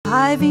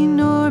5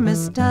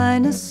 enormous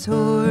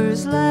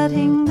dinosaurs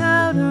letting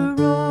out a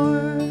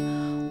roar.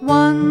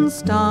 One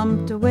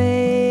stomped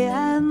away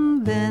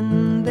and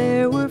then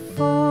there were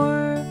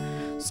 4.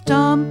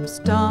 Stomp,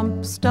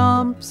 stomp,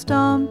 stomp,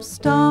 stomp,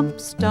 stomp,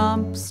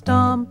 stomp,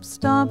 stomp,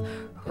 stomp,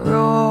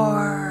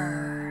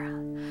 roar.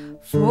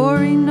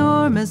 4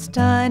 enormous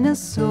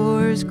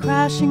dinosaurs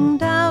crashing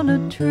down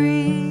a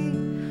tree.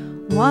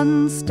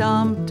 One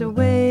stomped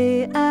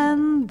away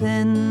and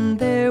then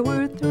there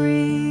were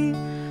 3.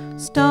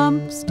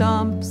 Stomp,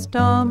 stomp,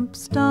 stomp,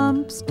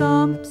 stomp,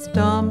 stomp,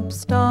 stomp,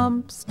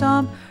 stomp,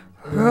 stomp,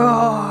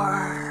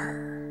 roar.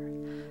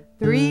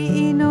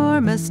 3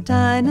 enormous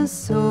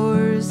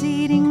dinosaurs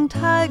eating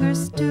tiger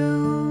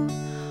stew.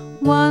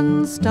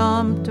 One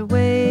stomped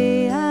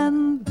away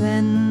and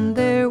then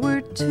there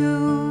were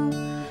 2.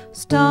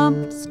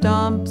 Stomp,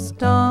 stomp,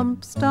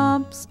 stomp,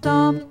 stomp,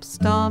 stomp,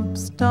 stomp,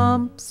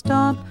 stomp,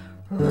 stomp,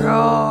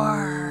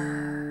 roar.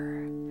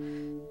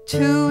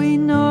 2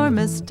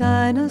 enormous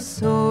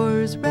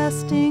dinosaurs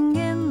resting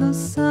in the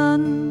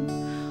sun.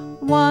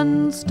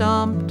 One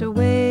stomped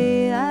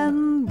away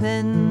and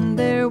then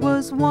there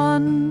was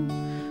 1.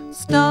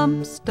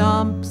 Stomp,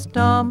 stomp,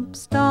 stomp,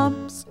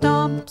 stomp,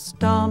 stomp,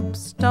 stomp,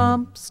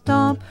 stomp,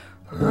 stomp,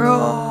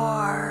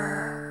 roar.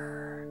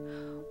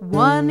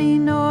 1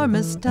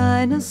 enormous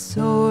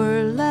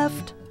dinosaur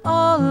left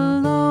all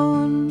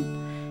alone.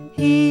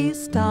 He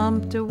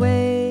stomped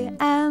away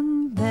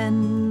and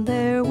then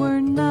there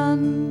were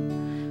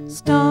none.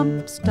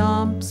 Stomp,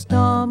 stomp,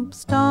 stomp,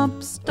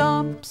 stomp,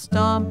 stomp,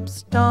 stomp,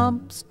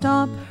 stomp,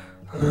 stomp,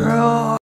 roar.